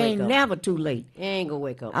ain't gonna wake up. Never too late. They ain't gonna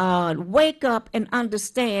wake up. Wake up and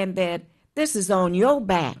understand that this is on your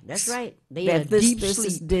back. That's right. They that are this deep is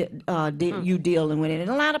sleep. you dealing with it. And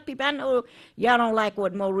a lot of people, I know y'all don't like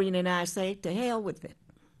what Maureen and I say. To hell with it.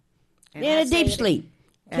 They're in a deep sleep.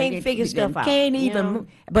 Can't figure stuff out. Can't even.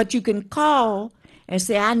 But you can call and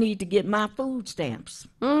say, I need to get my food stamps.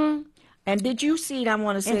 And did you see? I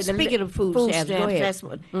want to say. And speaking of food stamps, go ahead. That's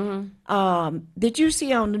what, did you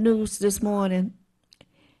see on the news this morning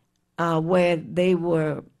where they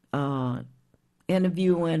were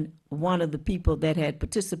interviewing one of the people that had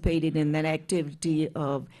participated in that activity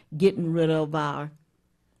of getting rid of our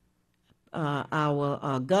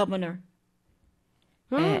governor?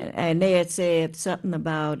 And they had said something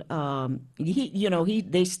about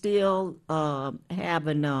they still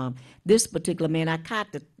having this particular man. I caught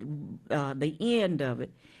the end of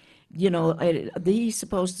it. He's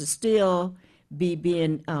supposed to still be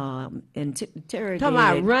being interrogated. Talking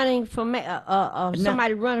about running for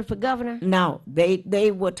somebody running for governor. No,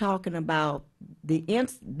 they were talking about the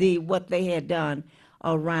what they had done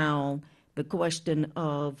around the question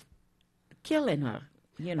of killing her.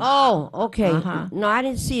 You know. Oh, okay. No, I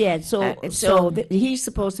didn't see that. So He's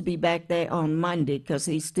supposed to be back there on Monday because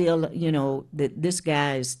he's still, this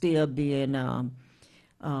guy is still being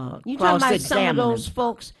you talking about some of those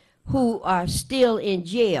folks who are still in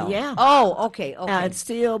jail? Yeah. Oh, okay. It's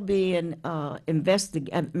still being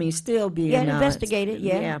investigated. I mean, still being investigated.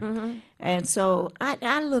 Yeah. Mm-hmm. And so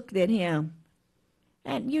I looked at him,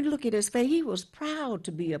 and you look at his face. He was proud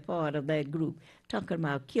to be a part of that group, talking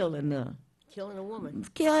about killing a woman,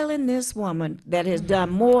 killing this woman that has done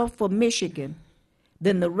more for Michigan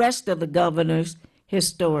than the rest of the governors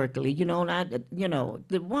historically.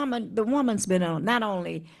 The woman's been on. Not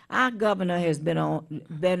only our governor has been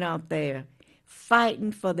out there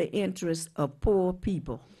fighting for the interests of poor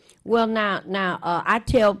people. Well, now, I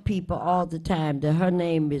tell people all the time that her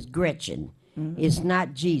name is Gretchen. Mm-hmm. It's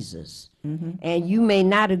not Jesus. Mm-hmm. And you may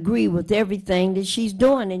not agree with everything that she's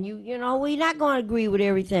doing, and we're not going to agree with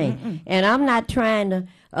everything. Mm-mm. And I'm not trying to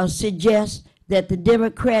suggest that the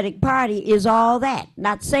Democratic Party is all that.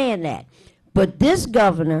 Not saying that. But this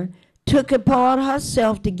governor took it upon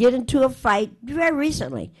herself to get into a fight very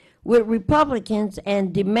recently with Republicans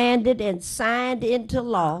and demanded and signed into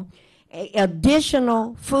law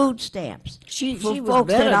additional food stamps for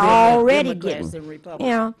folks that are already getting,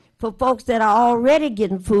 for folks that are already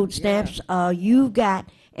getting food stamps. You've got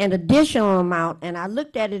an additional amount, and I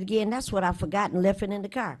looked at it again. That's what I forgot and left it in the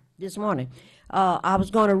car this morning. I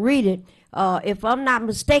was going to read it. If I'm not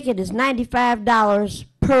mistaken, it's $95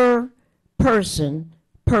 per person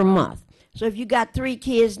per month. So if you got 3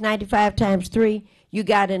 kids, 95 times 3, you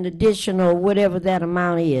got an additional whatever that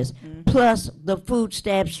amount is, plus the food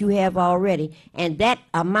stamps you have already. And that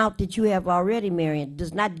amount that you have already, Marion,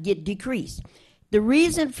 does not get decreased. The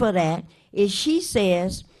reason for that is she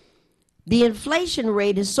says the inflation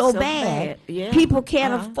rate is so bad. Yeah. People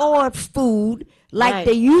can't afford food like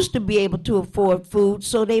they used to be able to afford food,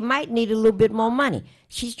 so they might need a little bit more money.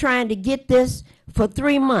 She's trying to get this for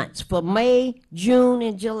 3 months, for May, June,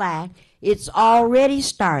 and July. It's already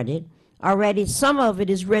started. Already, some of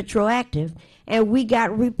it is retroactive, and we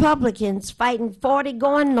got Republicans fighting 40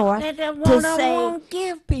 going north to say, won't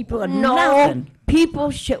give people no, nothing.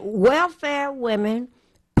 People should, welfare women,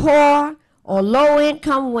 poor or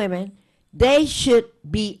low-income women, they should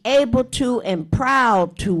be able to and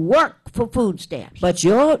proud to work for food stamps. But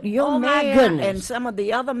your oh mayor and some of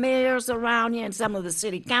the other mayors around here and some of the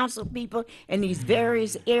city council people in these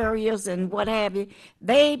various areas and what have you,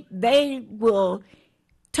 they will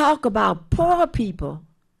talk about poor people,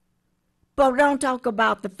 but don't talk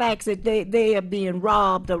about the facts that they are being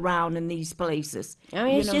robbed around in these places. I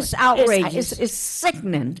mean, it's just outrageous. It's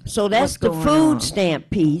sickening. So that's the food stamp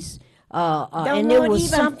piece. And there was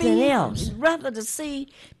something else. Rather to see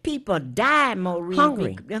people die more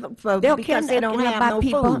hungry because they don't have no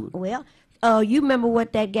food. Well, you remember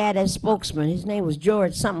what that guy, that spokesman, his name was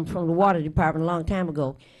George something from the water department a long time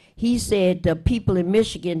ago. He said the people in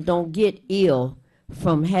Michigan don't get ill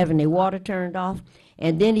from having their water turned off.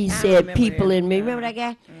 And then he said remember that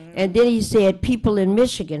guy? Mm-hmm. And then he said people in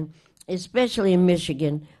Michigan, especially in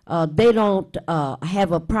Michigan, they don't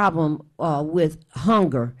have a problem with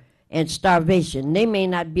hunger and starvation. They may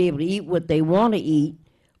not be able to eat what they want to eat,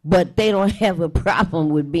 but they don't have a problem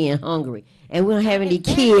with being hungry. And we don't have any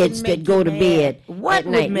kids that go to bed What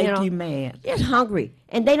would make you mad? Just hungry,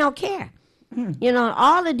 and they don't care.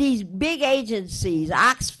 All of these big agencies,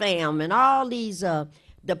 Oxfam, and all these,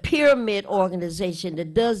 the pyramid organization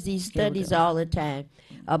that does these studies all the time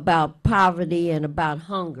about poverty and about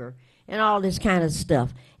hunger and all this kind of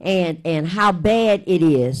stuff, and how bad it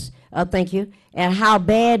is. Thank you. And how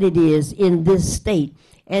bad it is in this state.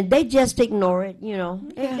 And they just ignore it,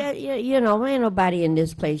 ain't nobody in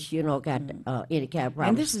this place, got any kind of problem.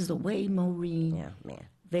 And this is the way, Maureen, man.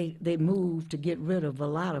 They move to get rid of a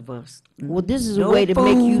lot of us. Well, this is a way to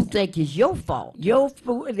make you think it's your fault. Your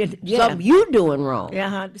food, something you doing wrong.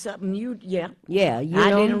 Something you,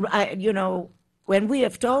 when we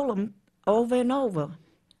have told them over and over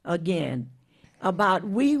again about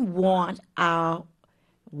we want our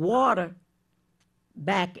water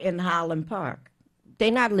back in Highland Park. They're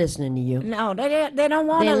not listening to you. No, they don't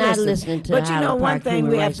want to listen. They're not listening to But Highland one Park thing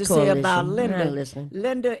Human we have Rights to say about Coalition.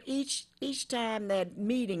 Linda, each time that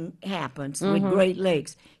meeting happens with Great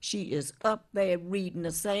Lakes, she is up there reading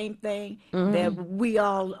the same thing that we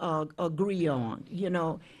all agree on,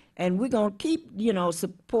 And we're going to keep,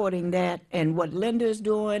 supporting that and what Linda's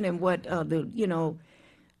doing and what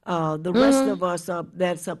the rest of us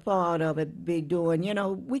that's a part of it be doing.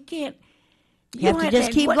 We can't. You have to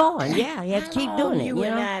just keep what- going. Yeah, you have to keep how doing long it. You You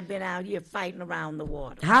and know? I have been out here fighting around the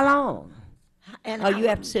water. How long? And Oh, you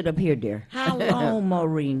have to sit up here, dear. How long,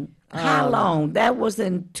 Maureen? How long? That was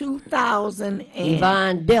in 2000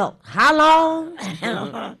 Yvonne Belt. How long?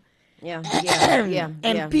 Yeah.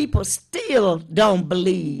 and people still don't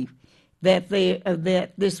believe that They're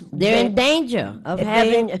in danger of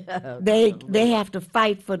having they have to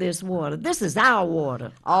fight for this water. This is our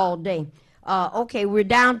water. all day. Okay, we're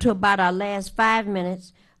down to about our last 5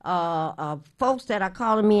 minutes. Folks that are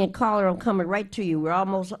calling me and caller, I'm coming right to you. We're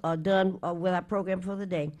almost done with our program for the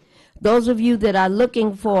day. Those of you that are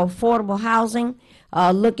looking for affordable housing,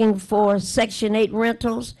 looking for Section 8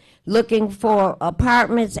 rentals, looking for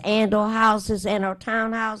apartments and or houses and or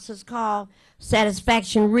townhouses, call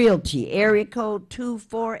Satisfaction Realty, area code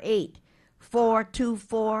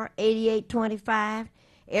 248-424-8825,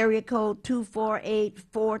 area code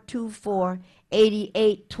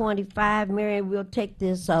 248-424-8825. Mary, we'll take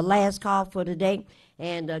this last call for today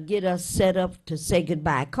and get us set up to say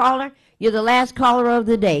goodbye. Caller, you're the last caller of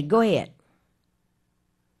the day. Go ahead.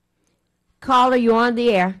 Caller, you're on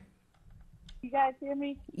the air. You guys hear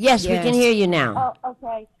me? Yes, we can Yes. hear you now. Oh,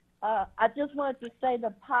 okay. I just wanted to say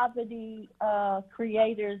the poverty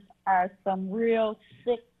creators are some real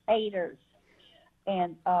sick haters.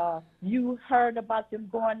 And you heard about them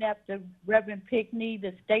going after Reverend Pickney.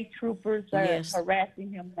 The state troopers are Yes.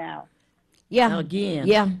 harassing him now. Yeah. Again.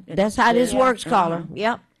 Yeah, that's how this Yeah. works, caller.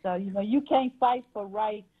 Yep. So, you can't fight for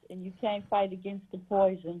rights and you can't fight against the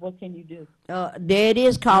poison. What can you do? There it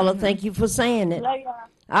is, caller. Thank you for saying it. Later.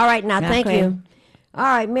 All right, now, thank Okay. you. All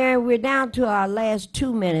right, Mary, we're down to our last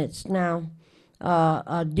 2 minutes now.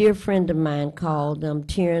 A dear friend of mine called. I'm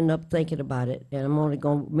tearing up thinking about it, and I'm only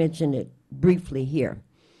going to mention it briefly here.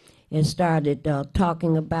 And started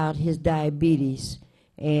talking about his diabetes.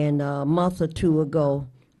 And a month or two ago,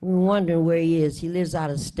 we were wondering where he is. He lives out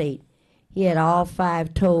of state. He had all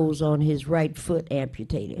 5 toes on his right foot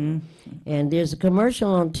amputated. And there's a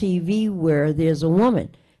commercial on TV where there's a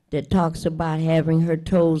woman that talks about having her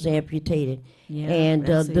toes amputated. Yeah, And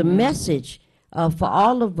that's the it. message for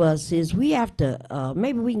all of us is we have to,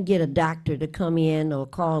 maybe we can get a doctor to come in or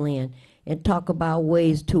call in and talk about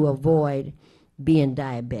ways to avoid being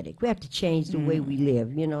diabetic. We have to change the way we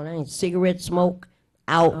live. That ain't cigarette smoke,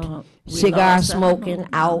 out. We Cigar lost some. smoking,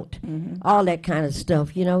 out. All that kind of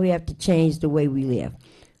stuff. We have to change the way we live.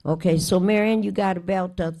 Okay, so Marion, you got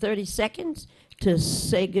about 30 seconds to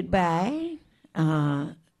say goodbye.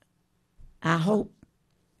 I hope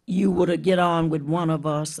you would get on with one of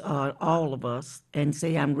us or all of us and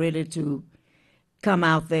say, I'm ready to come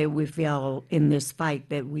out there with y'all in this fight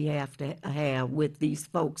that we have to have with these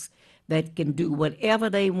folks that can do whatever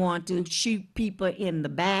they want to, shoot people in the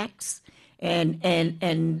backs, and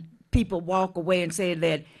people walk away and say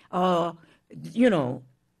that,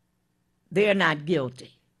 they're not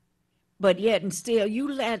guilty. But yet and still,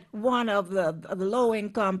 you let one of the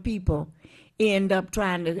low-income people end up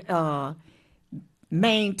trying to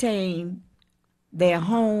maintain their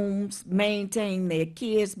homes, maintain their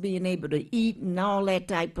kids being able to eat and all that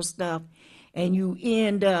type of stuff, and you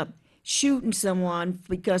end up shooting someone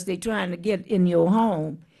because they're trying to get in your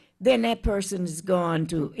home, then that person is going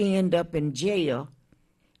to end up in jail.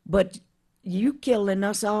 But you killing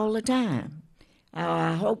us all the time.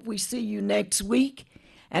 I hope we see you next week,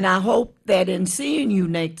 and I hope that in seeing you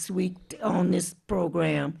next week on this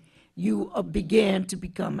program, you begin to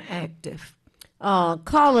become active.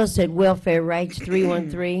 Call us at Welfare Rights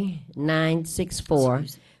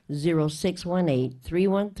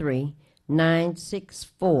 313-964-0618,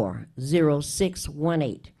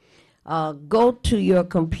 313-964-0618. Go to your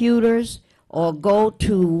computers or go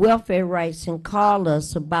to Welfare Rights and call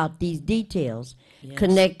us about these details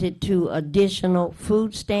connected to additional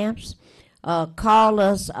food stamps. Call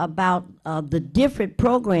us about the different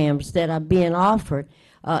programs that are being offered,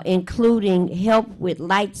 including help with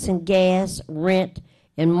lights and gas, rent,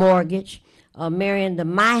 and mortgage. Marion, the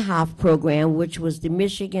MyHoff program, which was the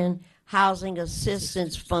Michigan Housing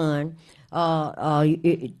Assistance Fund,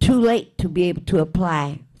 too late to be able to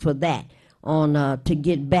apply for that to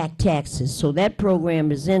get back taxes. So that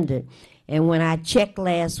program is ended. And when I checked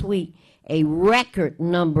last week, a record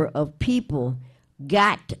number of people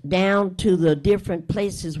got down to the different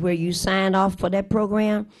places where you signed off for that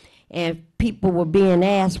program, and people were being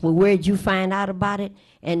asked, well, where did you find out about it?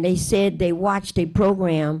 And they said they watched a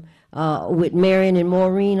program with Marion and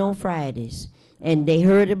Maureen on Fridays, and they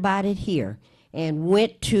heard about it here and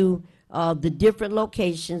went to the different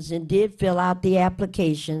locations and did fill out the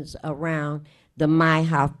applications around the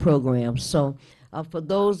MyHoff program. So For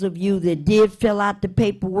those of you that did fill out the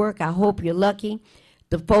paperwork, I hope you're lucky.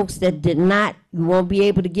 The folks that did not, you won't be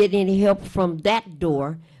able to get any help from that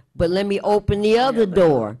door, but let me open the other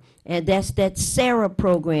door, and that's that SERA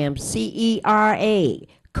program, CERA,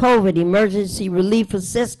 COVID Emergency Relief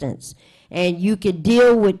Assistance. And you can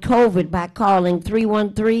deal with COVID by calling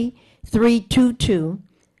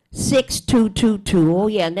 313-322-6222. Oh,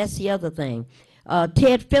 yeah, and that's the other thing.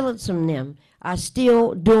 Ted Phillips and them are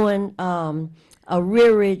still doing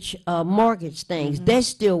arrearage mortgage things. They're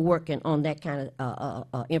still working on that kind of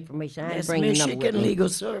information. I ain't That's bringing the number with Michigan me. Legal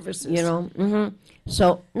Services. You know,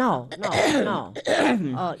 So, no.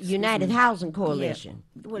 United Housing Coalition.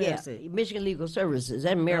 What else? Michigan Legal Services.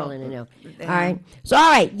 That's Maryland and them. All right. So,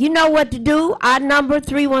 all right, you know what to do. Our number,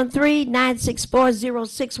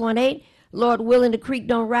 313-964-0618. Lord willing, the creek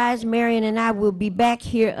don't rise. Marion and I will be back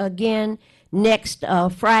here again next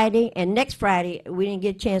Friday. And next Friday, we didn't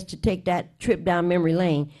get a chance to take that trip down memory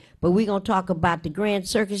lane, but we're going to talk about the Grand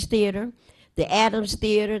Circus Theater, the Adams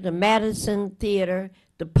Theater, the Madison Theater,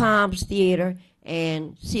 the Palms Theater,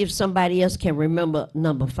 and see if somebody else can remember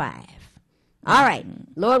number 5. All right.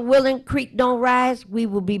 Lord willing, creek don't rise. We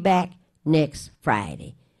will be back next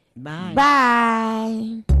Friday. Bye.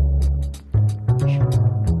 Bye.